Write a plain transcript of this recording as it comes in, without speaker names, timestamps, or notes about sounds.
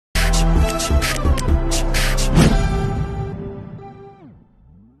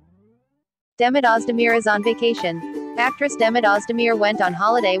Demet Özdemir is on vacation. Actress Demet Özdemir went on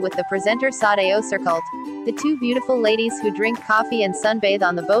holiday with the presenter Demet Özdemir. The two beautiful ladies who drink coffee and sunbathe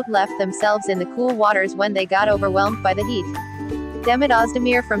on the boat left themselves in the cool waters when they got overwhelmed by the heat. Demet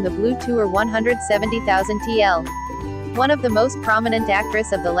Özdemir from the Blue Tour 170,000 TL. One of the most prominent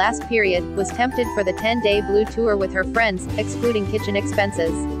actress of the last period, was tempted for the 10-day Blue Tour with her friends, excluding kitchen expenses.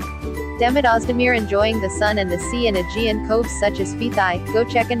 Demet Özdemir enjoying the sun and the sea in Aegean coves such as Fethiye,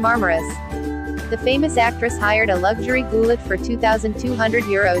 Göcek and Marmaris. The famous actress hired a luxury gulet for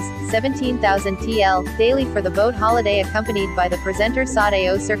 €2,200, 17,000 TL, daily for the boat holiday accompanied by the presenter Demet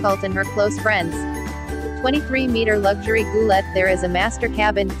Özdemir and her close friends. 23-meter luxury gulet. There is a master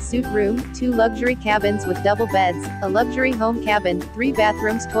cabin, suite room, 2 luxury cabins with double beds, a luxury home cabin, 3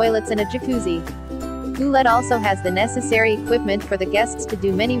 bathrooms, toilets and a jacuzzi. Gulet also has the necessary equipment for the guests to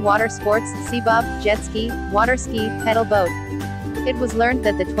do many water sports, sea bob, jet ski, water ski, pedal boat. It was learned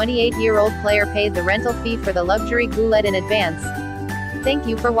that the 28-year-old player paid the rental fee for the luxury gulet in advance. Thank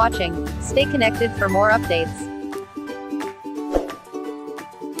you for watching. Stay connected for more updates.